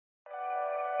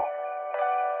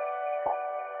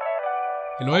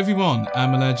Hello everyone,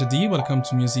 I'm Elijah D. Welcome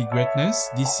to Music Greatness.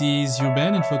 This is your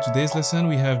band, and for today's lesson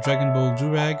we have Dragon Ball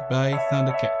Durag by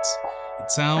Thundercat.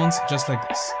 It sounds just like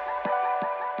this.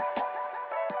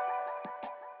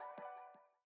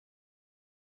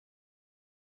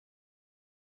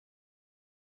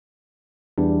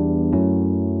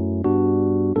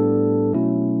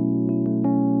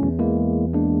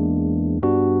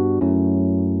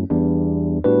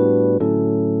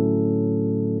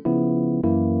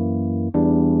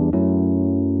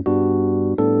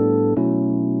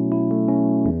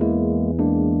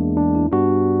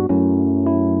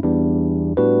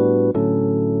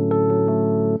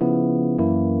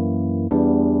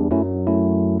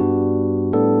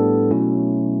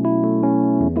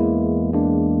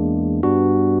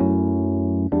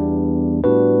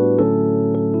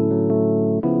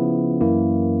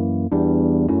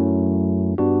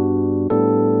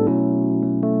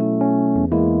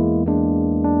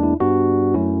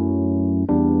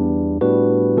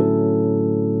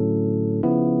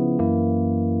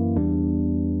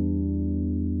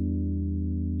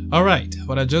 Alright,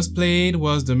 what I just played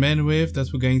was the main riff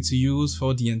that we're going to use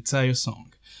for the entire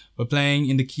song. We're playing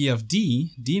in the key of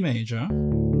D, D major.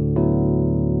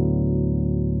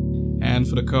 And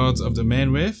for the chords of the main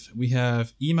riff, we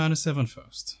have E minor 7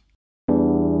 first.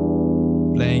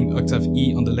 Playing octave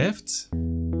E on the left,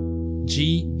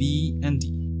 G, B, and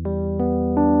D.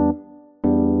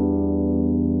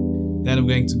 Then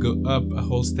we're going to go up a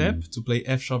whole step to play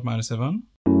F sharp minor 7,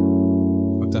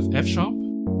 octave F sharp,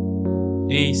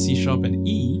 A, C sharp, and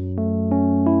E,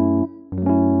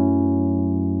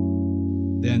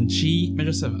 then G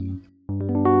major 7,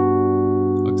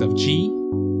 octave G,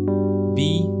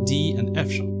 B, D, and F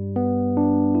sharp.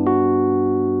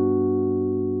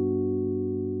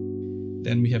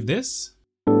 Then we have this,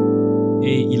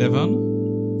 A11,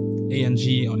 A and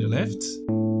G on your left,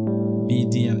 B,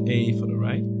 D, and A for the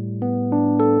right.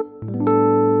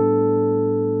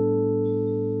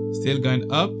 Still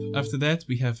going up, after that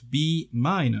we have B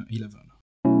minor 11,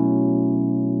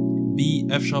 B,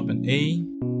 F sharp, and A,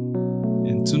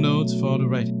 and two notes for the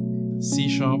right, C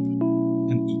sharp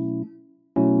and E.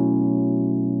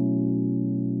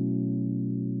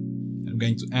 And I'm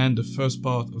going to end the first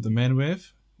part of the main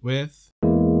riff with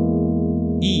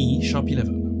E sharp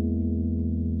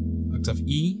 11, octave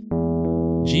E,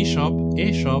 G sharp,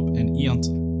 A sharp, and E on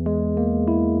top.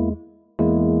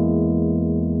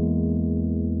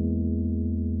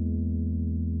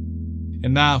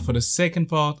 And now for the second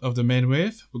part of the main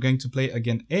riff, we're going to play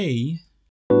again A,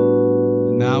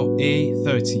 and now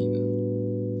A13.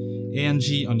 A and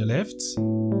G on the left,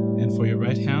 and for your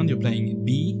right hand you're playing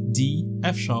B, D,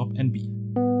 F sharp, and B.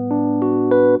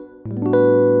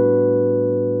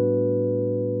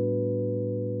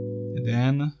 And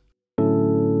then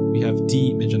we have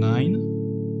D major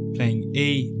 9, playing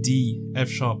A, D, F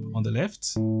sharp on the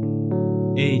left,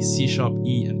 A, C sharp,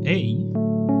 E, and A.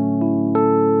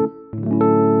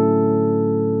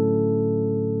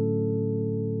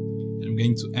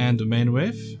 Going to end the main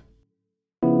riff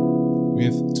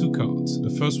with two chords. The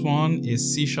first one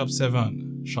is C sharp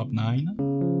 7, sharp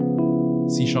 9,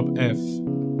 C sharp F,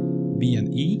 B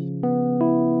and E,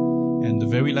 and the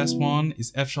very last one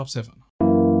is F sharp 7,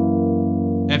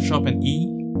 F sharp and E,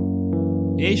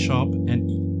 A sharp and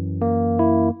E.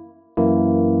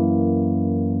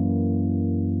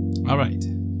 Alright,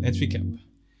 let's recap.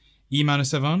 E minor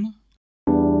 7,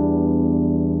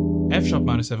 F sharp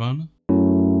minor 7,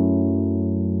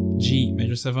 G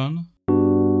major 7,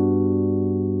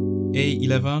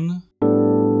 A11,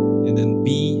 and then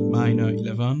B minor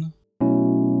 11,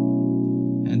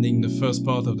 ending the first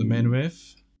part of the main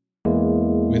riff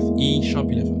with E sharp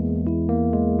 11.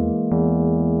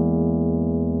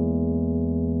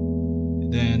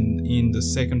 And then in the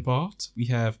second part we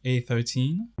have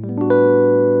A13,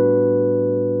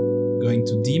 going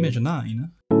to D major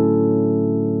 9,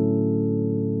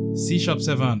 C sharp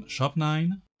 7, sharp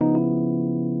 9,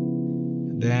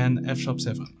 then F sharp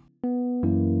 7.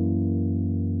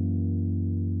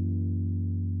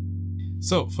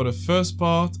 So for the first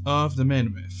part of the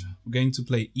main riff, we're going to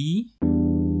play E,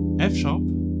 F sharp,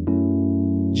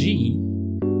 G,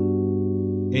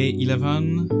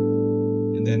 A11,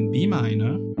 and then B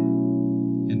minor,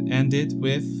 and end it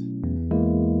with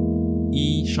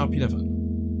E sharp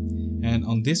 11. And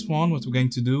on this one, what we're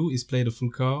going to do is play the full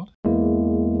chord,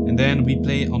 and then we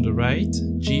play on the right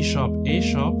G sharp, A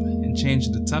sharp, and change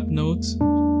the tap note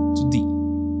to D.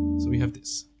 So we have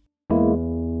this.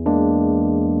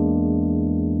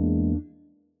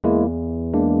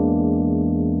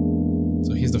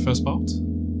 So here's the first part.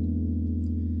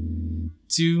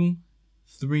 2,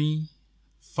 3,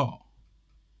 4.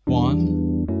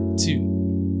 1,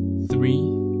 2,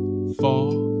 3,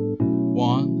 4.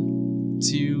 1,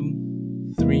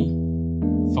 2, 3,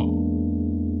 4.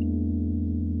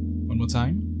 One more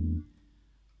time.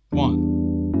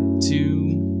 1,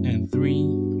 2, and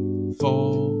 3,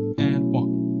 4, and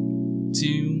 1,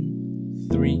 2,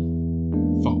 3,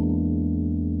 4.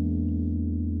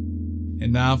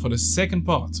 And now for the second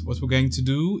part, what we're going to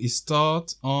do is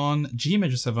start on G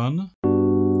major 7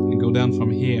 and go down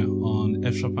from here on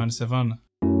F sharp minor 7,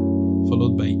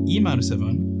 followed by E minor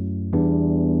 7.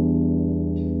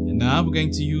 And now we're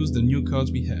going to use the new chords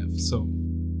we have. So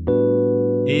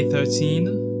A13,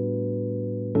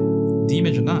 D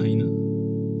major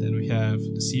 9, then we have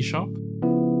the C sharp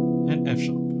and F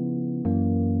sharp.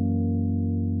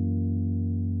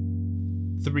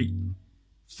 3,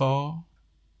 4,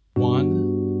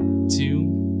 1,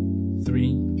 2,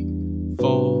 3,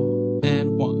 4,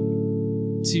 and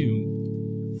 1,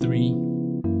 2, 3,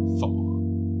 4.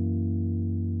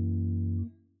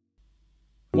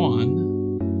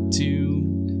 1,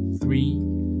 2, 3,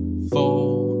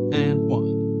 4, and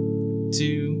 1,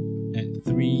 2, and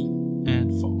 3,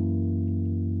 and 4.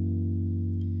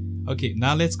 Okay,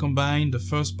 now let's combine the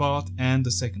first part and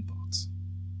the second part.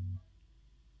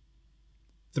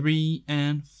 3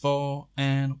 and 4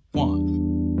 and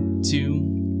 1,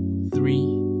 2,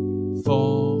 3,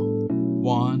 4,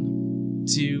 1,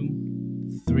 2,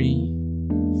 3,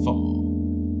 4,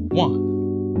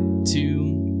 1,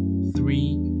 2,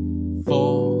 3,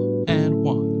 4, and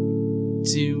 1,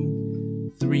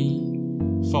 2, 3,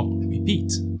 4.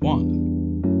 Repeat.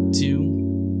 1,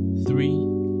 2,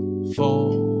 3,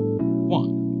 4,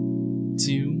 1,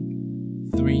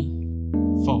 2, 3,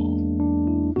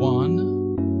 4, 1,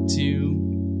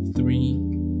 2,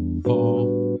 3,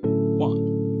 4,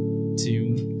 1,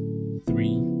 2,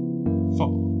 3,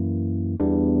 4.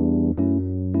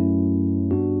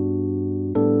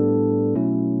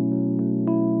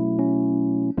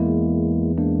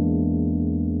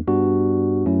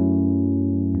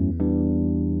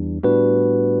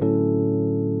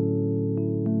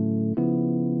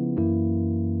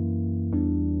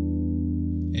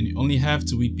 And you only have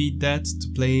to repeat that to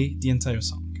play the entire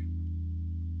song.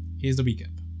 Here's the recap.